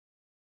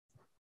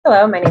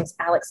Hello, my name is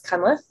Alex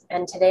Cunliffe,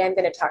 and today I'm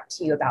going to talk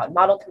to you about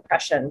model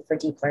compression for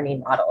deep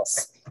learning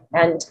models.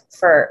 And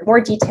for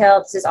more detail,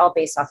 this is all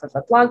based off of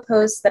a blog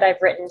post that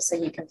I've written, so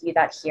you can view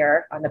that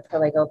here on the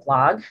Prolego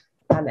blog.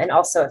 And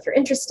also, if you're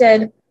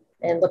interested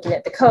in looking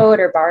at the code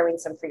or borrowing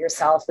some for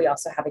yourself, we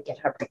also have a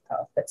GitHub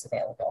repo that's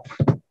available.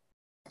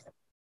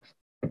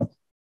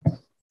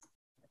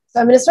 So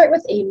I'm going to start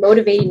with a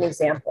motivating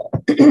example.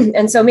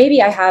 And so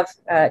maybe I have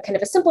kind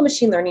of a simple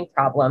machine learning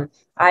problem.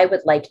 I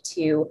would like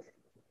to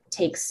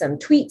take some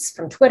tweets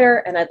from Twitter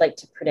and I'd like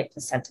to predict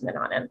the sentiment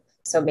on them.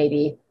 So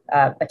maybe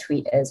a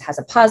tweet has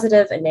a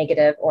positive, a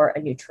negative, or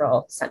a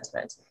neutral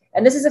sentiment.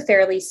 And this is a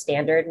fairly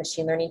standard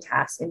machine learning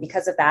task. And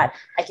because of that,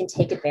 I can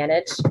take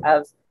advantage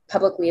of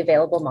publicly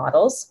available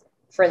models.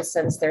 For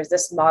instance, there's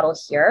this model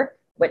here,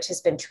 which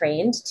has been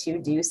trained to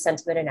do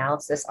sentiment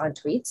analysis on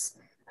tweets.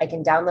 I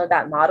can download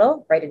that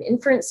model, write an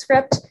inference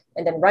script,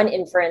 and then run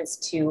inference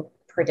to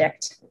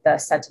predict the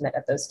sentiment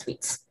of those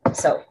tweets.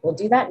 So we'll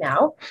do that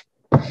now.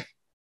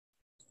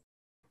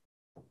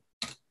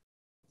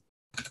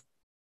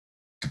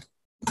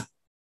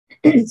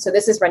 So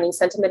this is running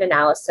sentiment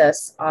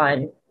analysis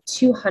on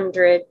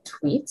 200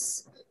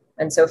 tweets.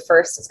 And so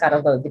first it's got to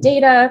load the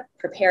data,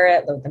 prepare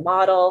it, load the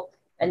model,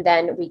 and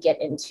then we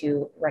get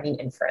into running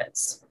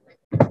inference.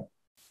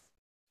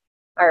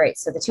 All right,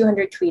 so the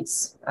 200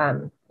 tweets,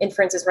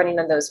 inference is running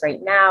on those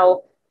right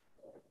now.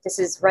 This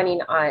is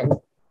running on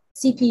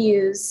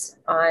CPUs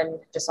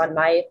just on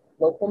my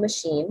local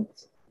machine.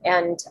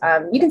 And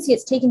you can see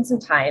it's taking some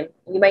time.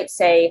 You might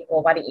say,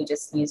 well, why don't you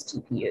just use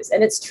GPUs?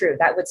 And it's true,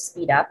 that would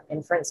speed up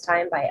inference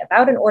time by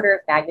about an order of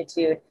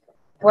magnitude.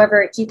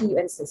 However, GPU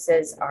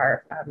instances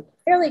are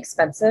fairly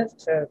expensive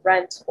to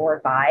rent or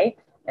buy.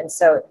 And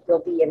so you'll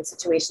be in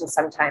situations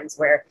sometimes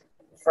where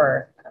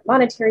for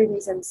monetary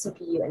reasons,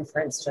 CPU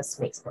inference just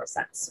makes more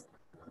sense.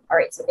 All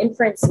right, so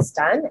inference is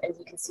done. And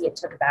you can see it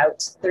took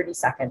about 30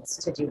 seconds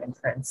to do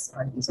inference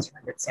on these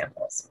 200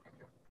 samples.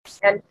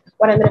 And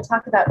what I'm going to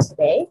talk about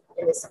today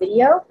in this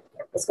video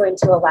is going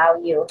to allow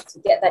you to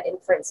get that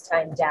inference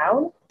time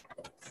down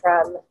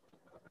from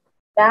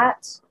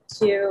that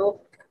to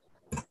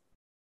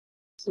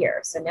here.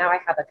 So now I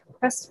have a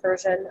compressed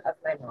version of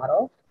my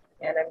model,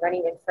 and I'm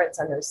running inference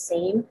on those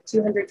same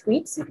 200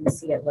 tweets. You can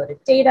see it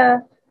loaded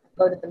data,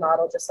 loaded the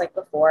model just like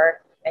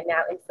before, and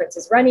now inference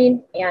is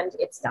running and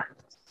it's done.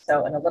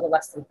 So in a little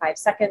less than 5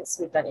 seconds,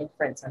 we've done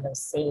inference on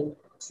those same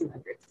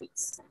 200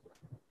 tweets.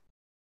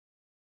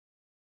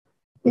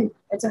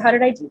 And so how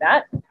did I do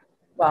that?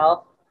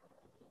 Well,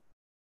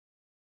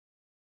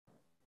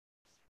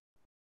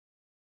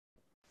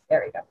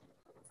 there we go.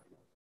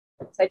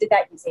 So I did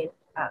that using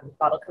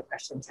model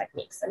compression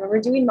techniques. And when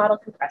we're doing model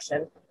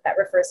compression, that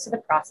refers to the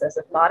process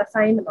of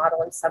modifying the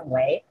model in some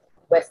way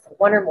with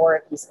one or more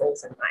of these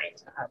goals in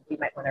mind. We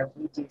might want to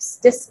reduce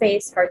disk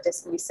space, hard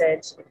disk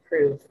usage,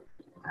 improve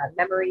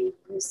memory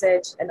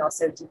usage, and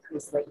also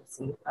decrease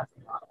latency of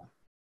the model.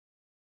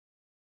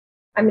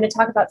 I'm going to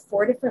talk about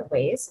 4 different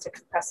ways to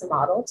compress a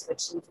model to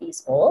achieve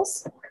these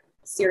goals: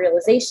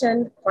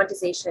 serialization,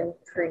 quantization,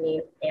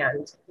 pruning,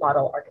 and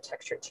model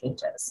architecture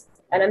changes.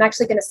 And I'm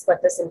actually going to split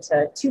this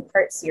into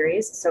 2-part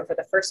series. So for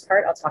the first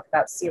part, I'll talk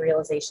about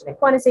serialization and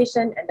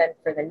quantization. And then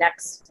for the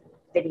next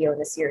video in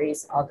the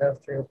series, I'll go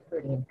through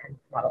pruning and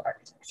model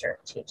architecture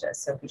changes.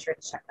 So be sure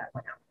to check that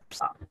one out.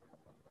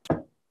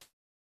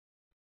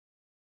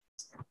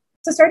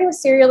 So starting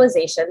with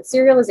serialization,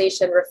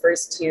 serialization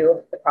refers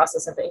to the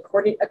process of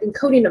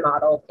encoding a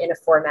model in a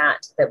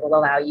format that will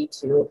allow you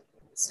to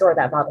store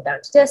that model down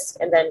to disk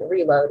and then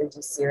reload and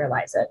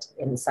deserialize it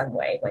in some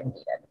way when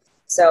needed.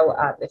 So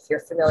if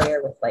you're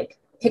familiar with like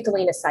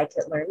pickling a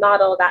scikit-learn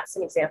model, that's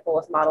an example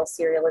of model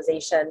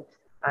serialization.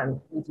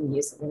 You can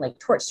use something like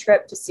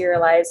TorchScript to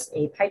serialize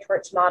a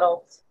PyTorch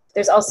model.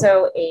 There's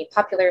also a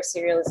popular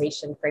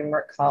serialization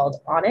framework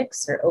called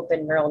ONNX, or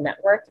Open Neural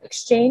Network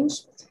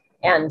Exchange.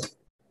 And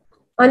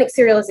ONNX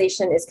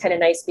serialization is kind of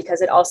nice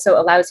because it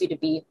also allows you to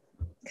be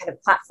kind of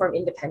platform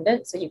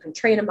independent. So you can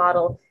train a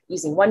model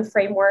using one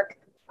framework,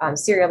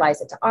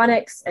 serialize it to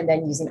ONNX, and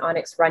then using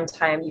ONNX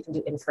runtime, you can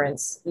do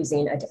inference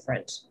using a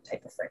different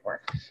type of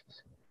framework.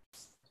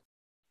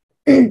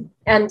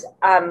 And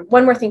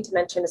one more thing to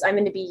mention is I'm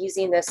going to be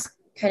using this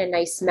kind of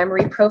nice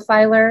memory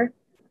profiler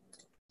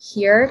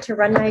here to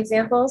run my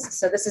examples.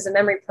 So this is a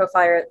memory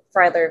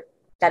profiler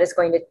that is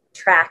going to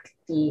track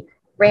the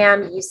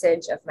RAM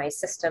usage of my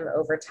system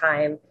over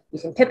time. You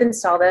can pip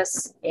install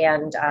this,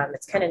 and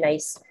it's kind of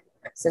nice.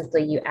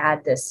 Simply you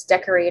add this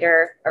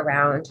decorator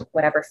around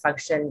whatever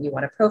function you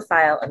want to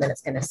profile, and then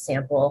it's going to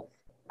sample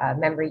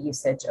memory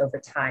usage over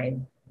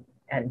time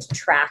and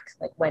track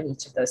like when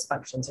each of those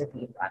functions are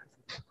being run.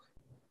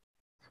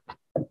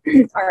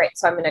 All right,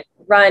 so I'm going to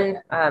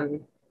run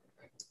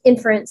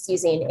inference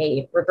using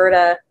a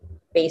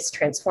Roberta-based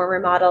transformer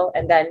model,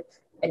 and then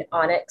an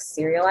ONNX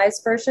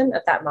serialized version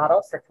of that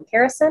model for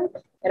comparison.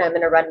 And I'm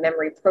going to run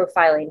memory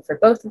profiling for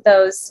both of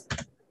those,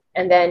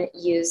 and then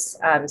use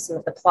some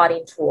of the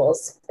plotting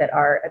tools that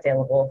are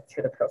available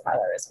through the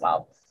profiler as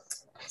well.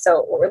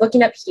 So what we're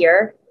looking up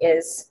here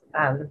is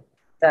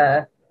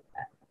the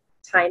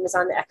time is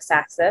on the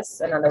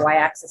x-axis, and on the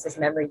y-axis is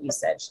memory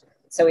usage.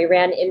 So we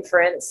ran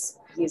inference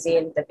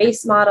using the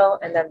base model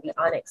and then the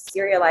ONNX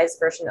serialized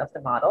version of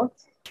the model.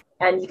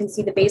 And you can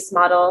see the base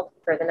model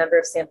for the number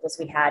of samples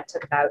we had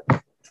took about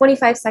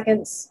 25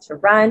 seconds to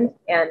run,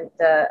 and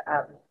the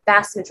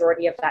vast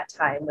majority of that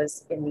time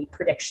was in the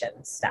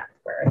prediction step,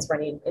 where it's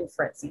running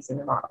inference using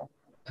the model.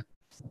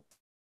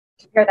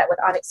 Compare that with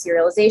ONNX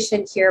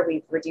serialization. Here,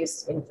 we've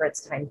reduced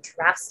inference time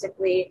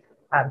drastically.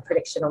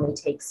 Prediction only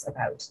takes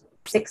about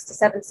 6 to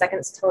 7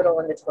 seconds total,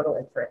 and the total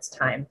inference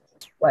time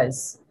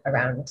was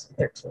around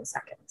 13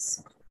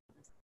 seconds.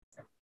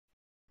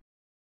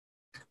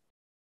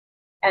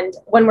 And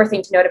one more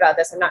thing to note about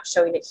this, I'm not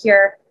showing it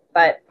here,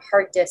 but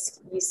hard disk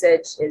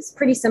usage is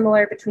pretty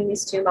similar between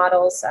these two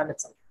models.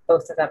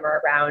 Both of them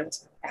are around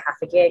a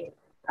half a gig.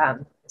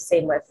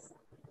 Same with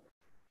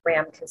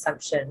RAM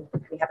consumption.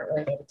 We haven't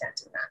really made a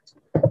dent in that.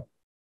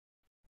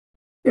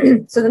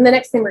 So then the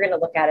next thing we're going to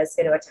look at is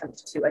going to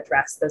attempt to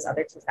address those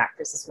other two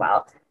factors as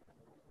well.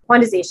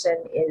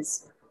 Quantization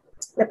is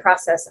the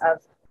process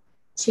of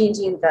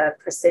changing the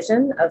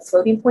precision of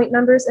floating point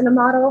numbers in a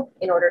model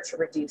in order to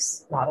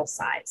reduce model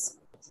size.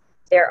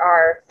 There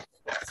are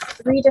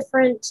 3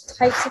 different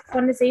types of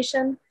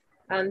quantization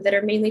that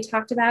are mainly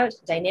talked about: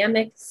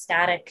 dynamic,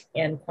 static,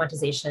 and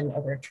quantization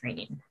over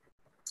training.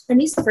 And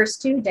these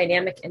first two,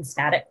 dynamic and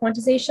static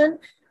quantization,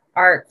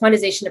 are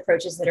quantization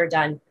approaches that are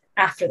done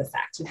after the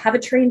fact. You have a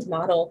trained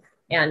model,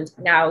 and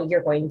now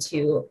you're going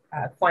to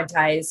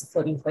quantize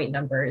floating point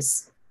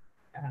numbers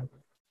on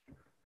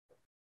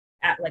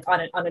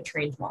a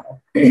trained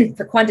model.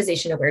 For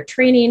quantization over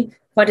training,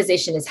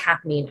 quantization is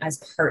happening as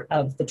part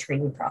of the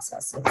training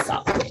process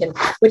itself,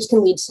 which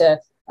can lead to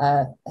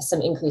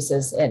some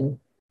increases in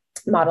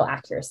model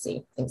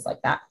accuracy, things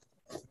like that.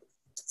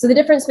 So the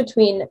difference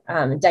between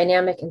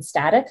dynamic and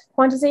static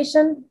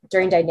quantization: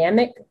 during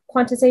dynamic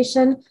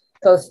quantization,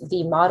 both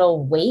the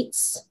model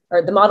weights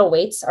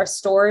are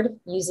stored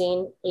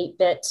using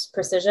 8-bit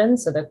precision,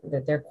 so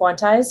that they're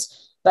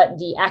quantized, but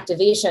the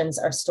activations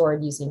are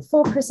stored using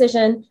full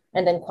precision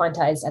and then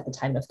quantized at the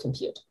time of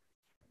compute.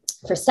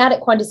 For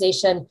static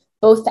quantization,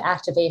 both the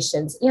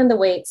activations and the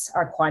weights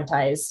are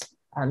quantized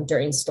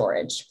during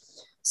storage.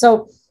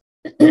 So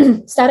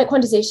static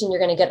quantization,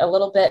 you're going to get a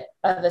little bit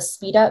of a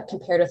speed up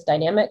compared with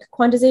dynamic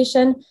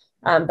quantization,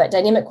 but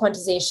dynamic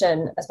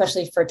quantization,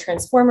 especially for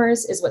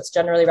transformers, is what's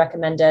generally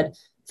recommended.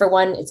 For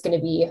one, it's going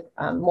to be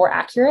more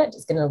accurate.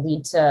 It's going to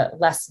lead to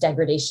less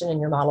degradation in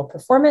your model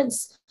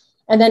performance.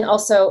 And then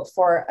also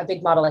for a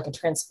big model like a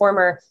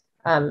transformer,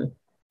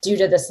 due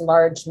to this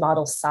large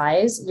model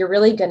size, you're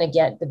really going to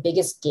get the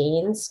biggest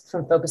gains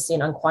from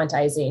focusing on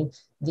quantizing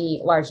the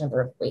large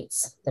number of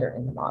weights that are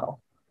in the model.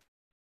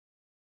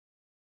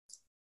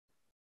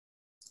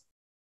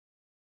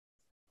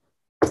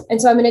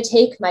 And so I'm going to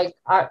take my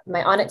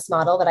ONNX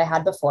model that I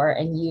had before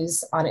and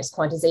use ONNX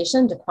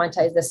quantization to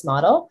quantize this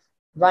model,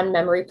 run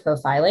memory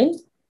profiling.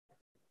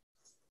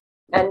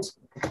 And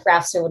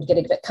graphs would get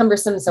a bit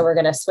cumbersome, so we're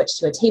going to switch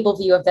to a table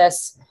view of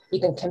this. You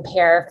can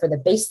compare for the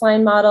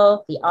baseline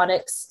model, the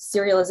ONNX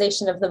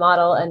serialization of the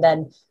model, and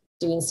then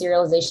doing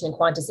serialization and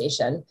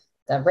quantization,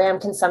 the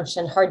RAM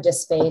consumption, hard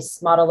disk space,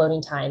 model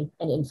loading time,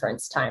 and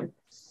inference time.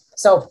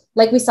 So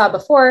like we saw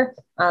before,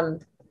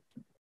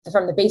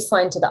 from the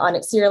baseline to the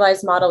ONNX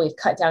serialized model, we've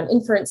cut down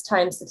inference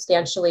time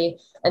substantially,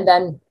 and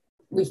then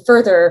we've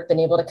further been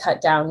able to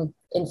cut down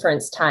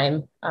inference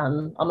time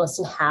almost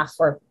in half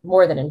or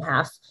more than in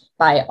half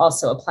by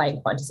also applying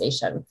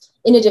quantization.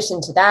 In addition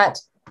to that,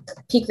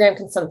 peak RAM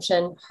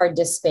consumption, hard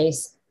disk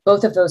space,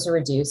 both of those are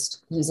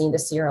reduced using the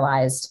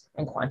serialized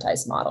and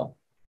quantized model.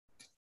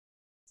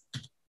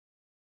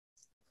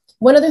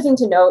 One other thing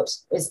to note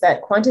is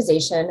that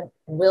quantization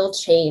will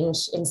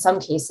change, in some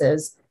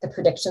cases, the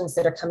predictions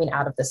that are coming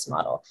out of this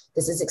model.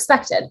 This is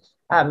expected.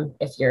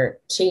 If you're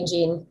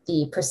changing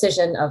the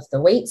precision of the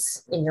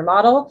weights in your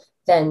model,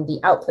 then the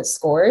output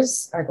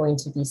scores are going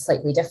to be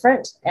slightly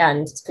different.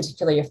 And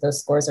particularly if those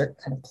scores are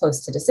kind of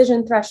close to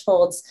decision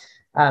thresholds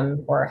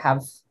or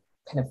have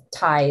kind of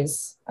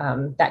ties,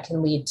 that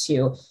can lead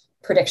to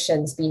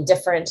predictions being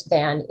different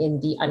than in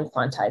the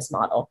unquantized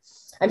model.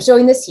 I'm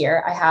showing this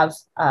here. I have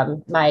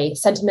my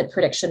sentiment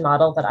prediction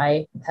model that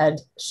I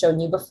had shown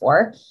you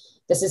before.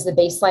 This is the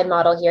baseline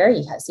model here.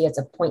 You see it's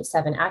a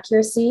 0.7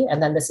 accuracy.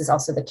 And then this is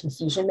also the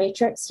confusion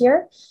matrix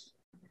here.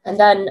 And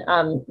then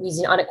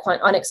using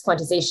ONNX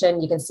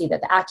quantization, you can see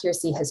that the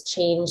accuracy has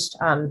changed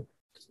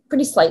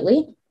pretty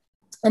slightly.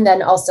 And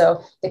then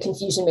also the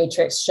confusion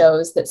matrix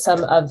shows that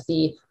some of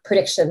the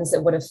predictions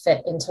that would have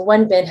fit into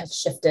one bin have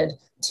shifted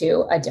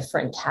to a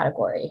different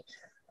category.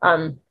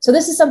 So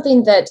this is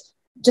something that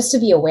just to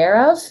be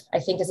aware of, I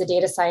think as a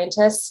data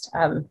scientist,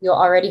 you'll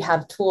already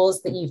have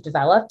tools that you've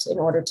developed in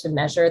order to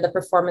measure the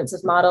performance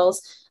of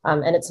models.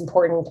 And it's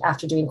important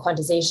after doing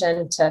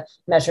quantization to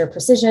measure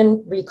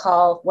precision,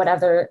 recall,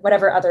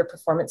 whatever other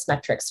performance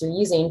metrics you're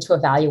using to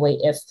evaluate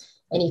if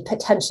any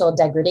potential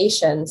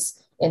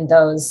degradations in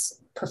those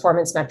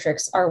performance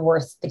metrics are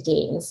worth the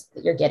gains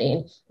that you're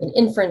getting in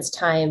inference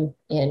time,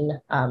 in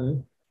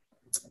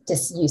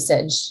disk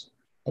usage,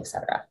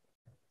 etc.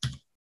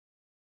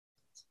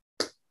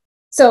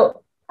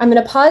 So I'm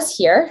going to pause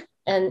here.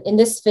 And in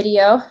this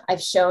video,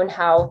 I've shown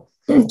how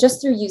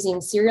just through using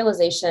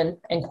serialization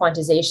and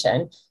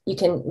quantization, you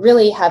can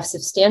really have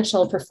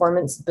substantial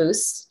performance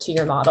boosts to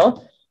your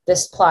model.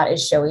 This plot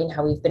is showing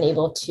how we've been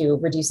able to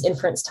reduce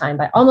inference time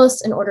by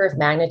almost an order of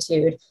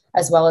magnitude,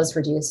 as well as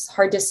reduce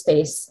hard disk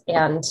space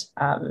and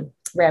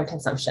RAM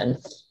consumption.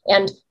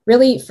 And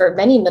really, for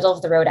many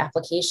middle-of-the-road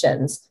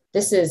applications,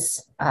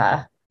 this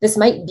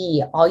might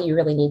be all you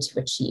really need to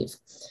achieve.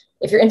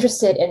 If you're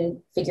interested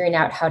in figuring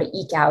out how to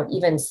eke out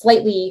even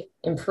slightly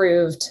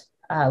improved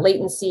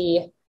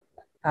latency,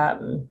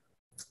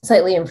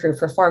 slightly improved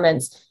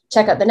performance,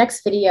 check out the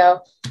next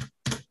video.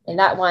 In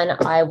that one,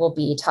 I will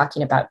be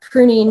talking about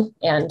pruning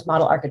and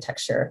model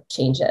architecture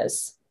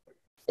changes.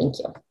 Thank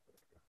you.